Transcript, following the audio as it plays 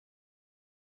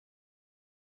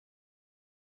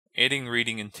Adding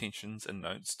reading intentions and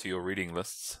notes to your reading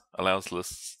lists allows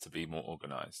lists to be more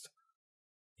organized.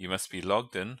 You must be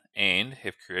logged in and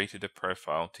have created a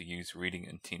profile to use reading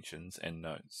intentions and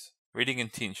notes. Reading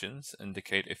intentions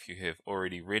indicate if you have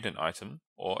already read an item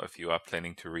or if you are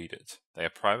planning to read it. They are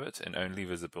private and only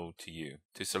visible to you.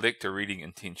 To select a reading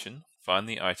intention, find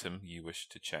the item you wish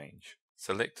to change.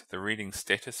 Select the reading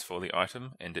status for the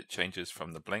item and it changes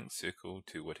from the blank circle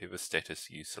to whatever status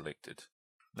you selected.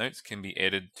 Notes can be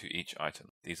added to each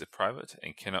item. These are private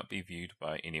and cannot be viewed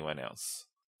by anyone else.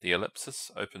 The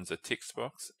ellipsis opens a text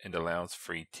box and allows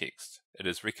free text. It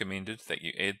is recommended that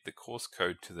you add the course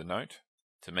code to the note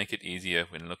to make it easier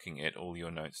when looking at all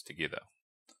your notes together.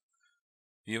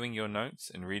 Viewing your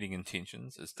notes and reading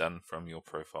intentions is done from your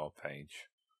profile page.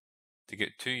 To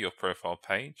get to your profile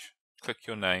page, click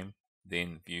your name,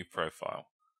 then View Profile.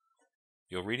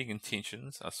 Your reading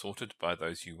intentions are sorted by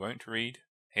those you won't read,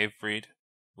 have read,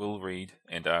 will read,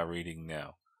 and are reading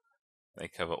now. They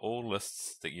cover all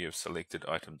lists that you have selected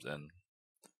items in.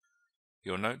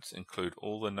 Your notes include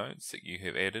all the notes that you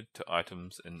have added to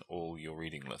items in all your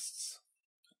reading lists.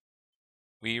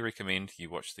 We recommend you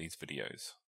watch these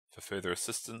videos. For further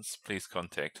assistance, please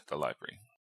contact the library.